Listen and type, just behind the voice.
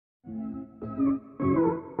Okay,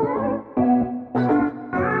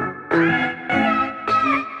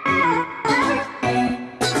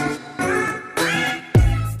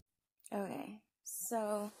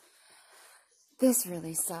 so this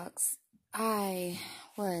really sucks. I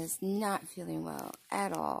was not feeling well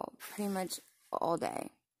at all, pretty much all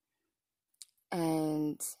day.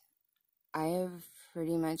 And I have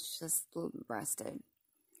pretty much just rested,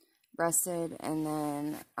 and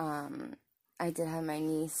then I did have my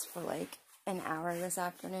niece for like an hour this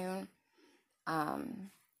afternoon.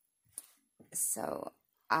 So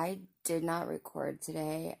I did not record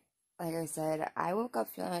today. Like I said, I woke up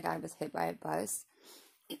feeling like I was hit by a bus.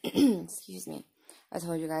 Excuse me. I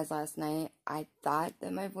told you guys last night, I thought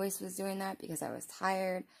that my voice was doing that because I was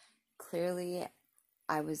tired. Clearly,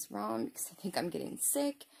 I was wrong because I think I'm getting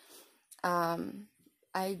sick.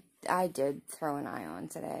 I did throw an eye on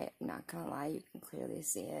today. I'm not gonna lie, you can clearly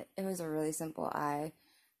see it. It was a really simple eye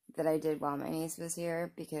that I did while my niece was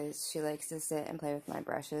here because she likes to sit and play with my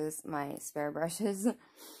brushes, my spare brushes,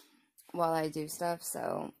 while I do stuff.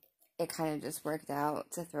 So it kind of just worked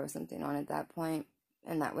out to throw something on at that point.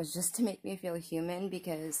 And that was just to make me feel human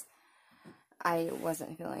because I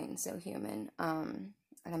wasn't feeling so human. And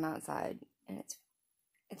I'm outside and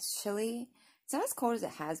it's chilly. It's not as cold as it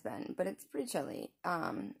has been, but it's pretty chilly.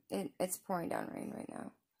 It's pouring down rain right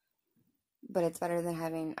now. But it's better than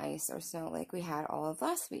having ice or snow like we had all of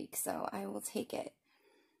last week, so I will take it.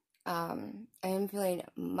 I am feeling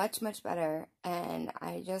much, much better, and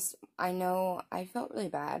I know I felt really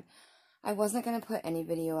bad. I wasn't going to put any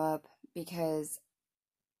video up because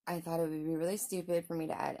I thought it would be really stupid for me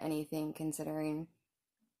to add anything considering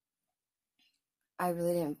I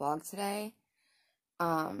really didn't vlog today.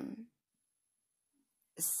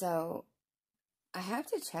 So I have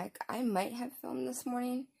to check. I might have filmed this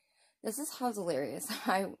morning. This is how delirious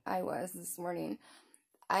I was this morning.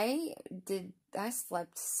 I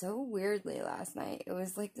slept so weirdly last night. It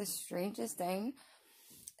was like the strangest thing.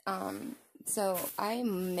 So I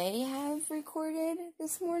may have recorded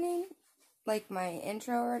this morning, like my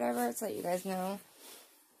intro or whatever, to let you guys know,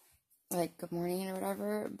 like good morning or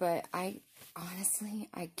whatever, but I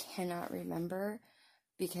cannot remember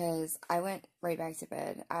because I went right back to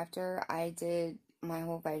bed. After I did my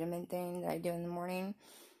whole vitamin thing that I do in the morning,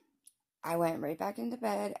 I went right back into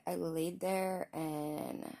bed. I laid there,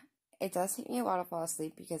 and it does take me a while to fall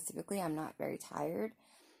asleep because typically I'm not very tired.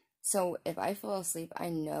 So if I fall asleep, I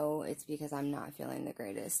know it's because I'm not feeling the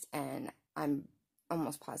greatest, and I'm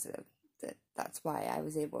almost positive that that's why I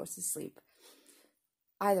was able to sleep.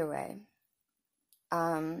 Either way,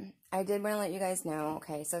 I did want to let you guys know,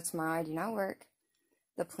 okay, so tomorrow I do not work.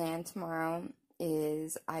 The plan tomorrow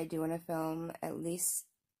is I do want to film at least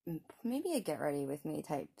maybe a get ready with me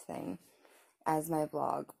type thing as my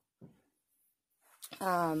vlog.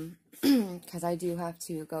 Because I do have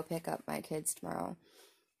to go pick up my kids tomorrow.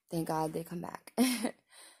 Thank God they come back.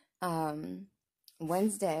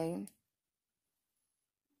 Wednesday,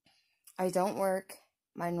 I don't work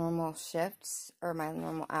my normal shifts or my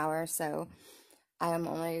normal hours, so I am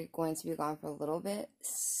only going to be gone for a little bit.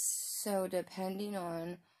 So depending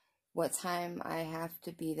on what time I have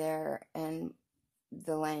to be there and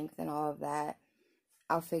the length and all of that,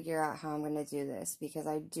 I'll figure out how I'm going to do this because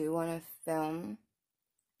I do want to film,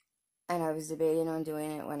 and I was debating on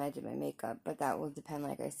doing it when I did my makeup, but that will depend,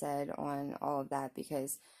 like I said, on all of that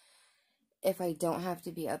because if I don't have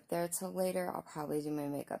to be up there till later, I'll probably do my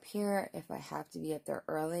makeup here. If I have to be up there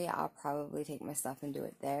early, I'll probably take my stuff and do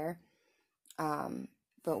it there.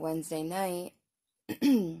 But Wednesday night,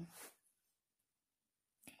 man,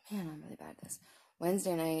 I'm really bad at this.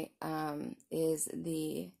 Wednesday night is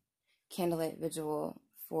the candlelight vigil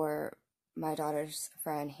for my daughter's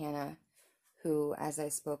friend Hannah, who, as I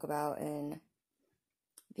spoke about in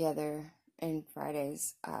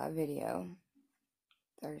Friday's video,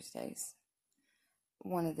 Thursdays,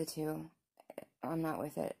 one of the two, I'm not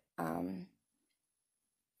with it,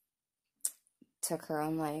 took her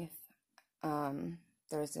own life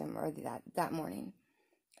Thursday or that morning.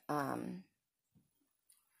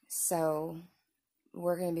 So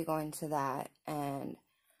we're going to be going to that, and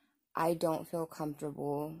I don't feel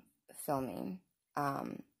comfortable filming.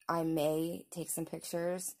 I may take some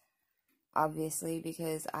pictures, obviously,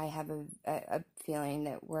 because I have a feeling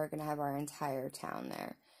that we're going to have our entire town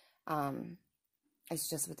there. It's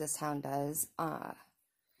just what this town does.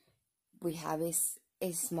 We have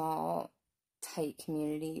a small, tight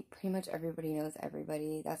community. Pretty much everybody knows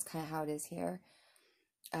everybody. That's kind of how it is here.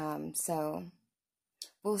 So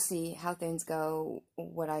we'll see how things go,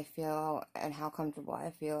 what I feel, and how comfortable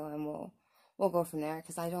I feel, and we'll go from there,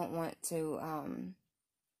 because I don't want to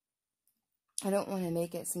I don't want to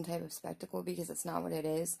make it some type of spectacle because it's not what it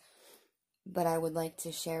is. But I would like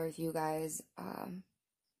to share with you guys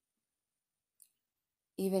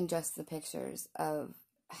even just the pictures of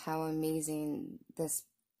how amazing this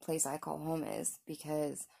place I call home is,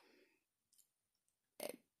 because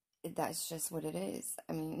that's just what it is.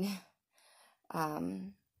 I mean,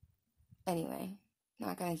 anyway,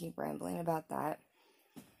 not gonna keep rambling about that.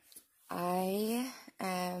 I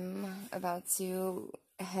am about to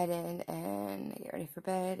head in and get ready for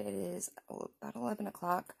bed. It is about 11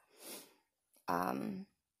 o'clock.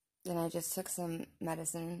 Then I just took some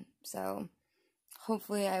medicine, so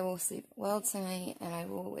hopefully I will sleep well tonight, and I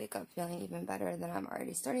will wake up feeling even better than I'm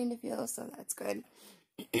already starting to feel, so that's good.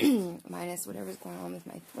 Minus whatever's going on with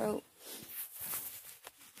my throat.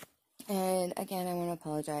 And again, I want to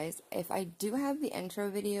apologize. If I do have the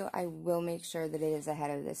intro video, I will make sure that it is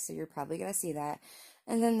ahead of this, so you're probably going to see that.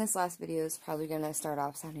 And then this last video is probably going to start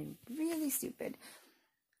off sounding really stupid.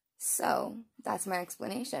 So, that's my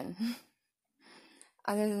explanation.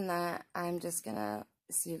 Other than that, I'm just going to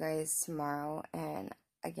see you guys tomorrow, and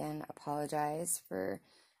again, apologize for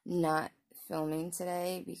not filming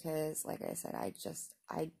today, because like I said,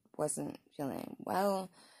 I wasn't feeling well,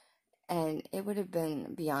 and it would have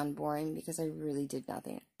been beyond boring because I really did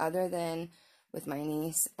nothing other than with my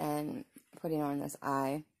niece and putting on this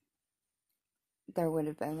eye. There would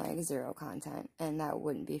have been like zero content, and that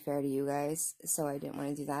wouldn't be fair to you guys, so I didn't want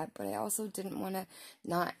to do that. But I also didn't want to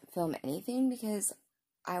not film anything because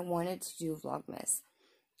I wanted to do Vlogmas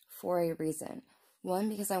for a reason. 1,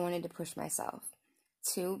 because I wanted to push myself.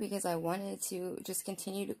 2, because I wanted to just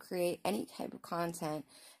continue to create any type of content,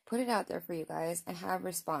 put it out there for you guys, and have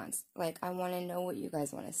response. Like, I want to know what you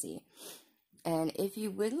guys want to see. And if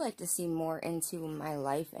you would like to see more into my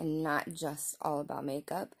life and not just all about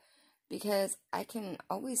makeup, because I can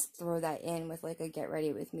always throw that in with like a get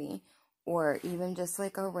ready with me, or even just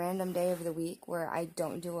like a random day of the week where I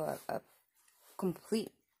don't do a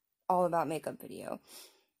complete all about makeup video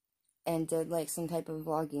and did like some type of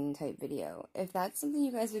vlogging type video. If that's something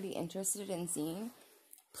you guys would be interested in seeing,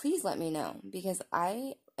 please let me know, because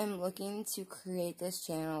I am looking to create this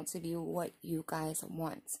channel to be what you guys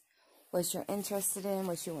want, what you're interested in,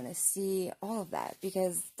 what you want to see, all of that,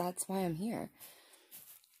 because that's why I'm here.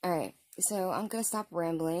 Alright, so I'm gonna stop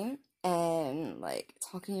rambling and like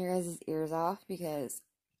talking your guys' ears off, because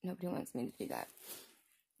nobody wants me to do that.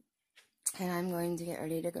 And I'm going to get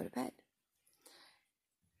ready to go to bed.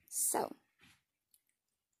 So,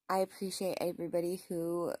 I appreciate everybody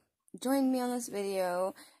who joined me on this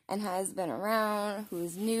video and has been around,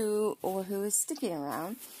 who's new, or who is sticking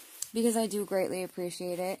around, because I do greatly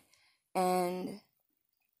appreciate it. And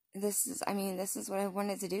this is what I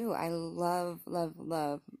wanted to do. I love, love,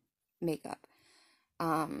 love makeup.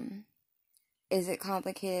 Is it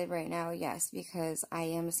complicated right now? Yes, because I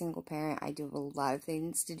am a single parent. I do have a lot of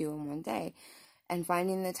things to do in one day. And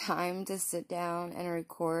finding the time to sit down and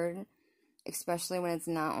record, especially when it's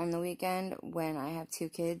not on the weekend, when I have 2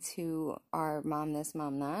 kids who are mom this,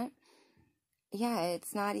 mom that, yeah,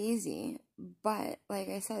 it's not easy. But, like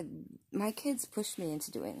I said, my kids pushed me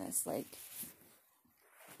into doing this.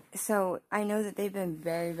 So I know that they've been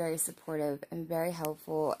very, very supportive and very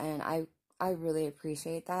helpful, and I really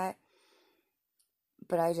appreciate that.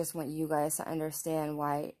 But I just want you guys to understand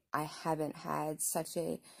why I haven't had such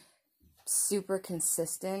a super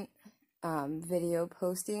consistent video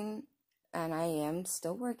posting, and I am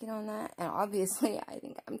still working on that. And obviously I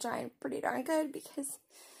think I'm trying pretty darn good, because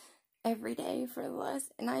every day for the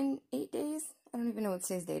last 8 days, I don't even know what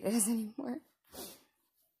today's date is anymore.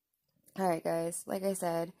 Alright guys, like I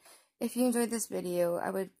said, if you enjoyed this video, I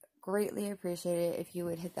would greatly appreciate it if you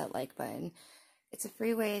would hit that like button. It's a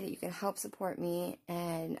free way that you can help support me,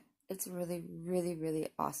 and it's really, really, really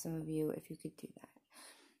awesome of you if you could do that.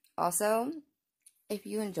 Also, if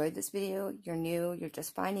you enjoyed this video, you're new, you're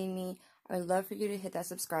just finding me, I would love for you to hit that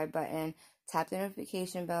subscribe button, tap the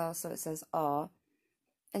notification bell so it says all,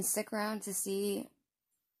 and stick around to see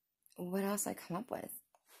what else I come up with.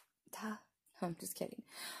 Duh. I'm just kidding.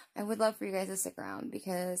 I would love for you guys to stick around,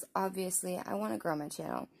 because obviously I want to grow my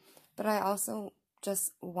channel, but I also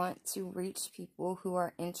just want to reach people who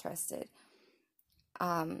are interested.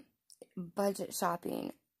 Budget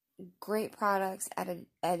shopping, great products at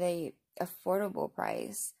a affordable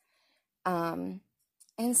price, and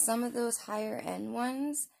some of those higher end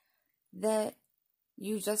ones that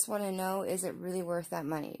you just want to know, is it really worth that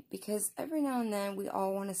money? Because every now and then we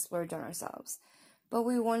all want to splurge on ourselves, but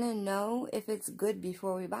we want to know if it's good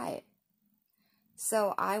before we buy it.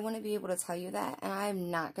 So I want to be able to tell you that, and I'm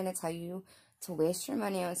not going to tell you to waste your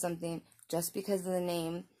money on something just because of the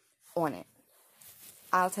name on it.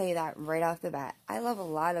 I'll tell you that right off the bat. I love a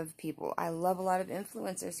lot of people. I love a lot of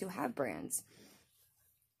influencers who have brands.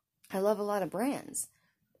 I love a lot of brands.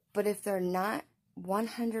 But if they're not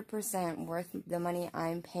 100% worth the money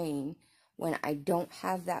I'm paying when I don't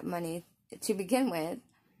have that money to begin with,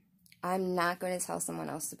 I'm not going to tell someone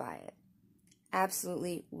else to buy it.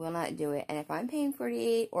 Absolutely will not do it. And if I'm paying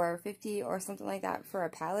 $48 or $50 or something like that for a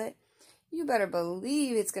palette, you better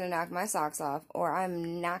believe it's going to knock my socks off, or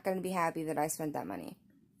I'm not going to be happy that I spent that money.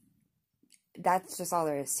 That's just all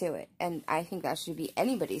there is to it. And I think that should be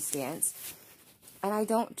anybody's stance. And I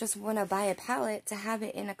don't just want to buy a palette to have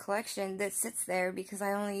it in a collection that sits there because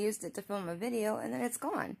I only used it to film a video and then it's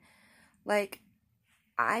gone. Like,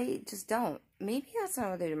 I just don't. Maybe that's what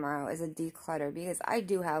I'll do tomorrow, is a declutter, because I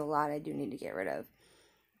do have a lot I do need to get rid of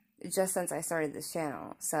just since I started this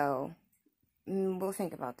channel. So, we'll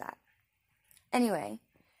think about that. Anyway,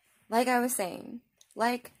 like I was saying,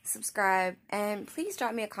 like, subscribe, and please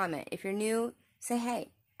drop me a comment. If you're new, say hey.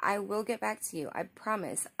 I will get back to you. I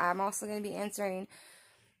promise. I'm also going to be answering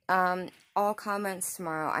all comments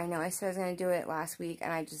tomorrow. I know I said I was going to do it last week,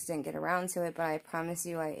 and I just didn't get around to it, but I promise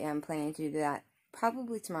you I am planning to do that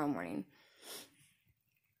probably tomorrow morning.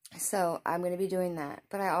 So I'm going to be doing that.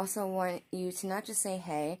 But I also want you to not just say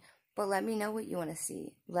hey, but let me know what you want to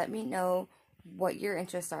see. Let me know what your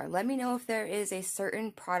interests are. Let me know if there is a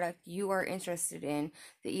certain product you are interested in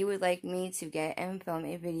that you would like me to get and film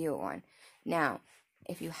a video on. Now,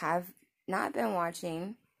 if you have not been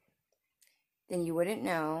watching, then you wouldn't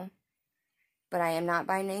know. But I am not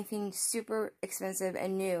buying anything super expensive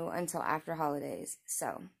and new until after holidays.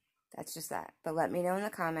 So, that's just that. But let me know in the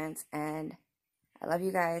comments, and I love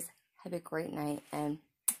you guys. Have a great night, and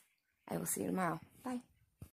I will see you tomorrow.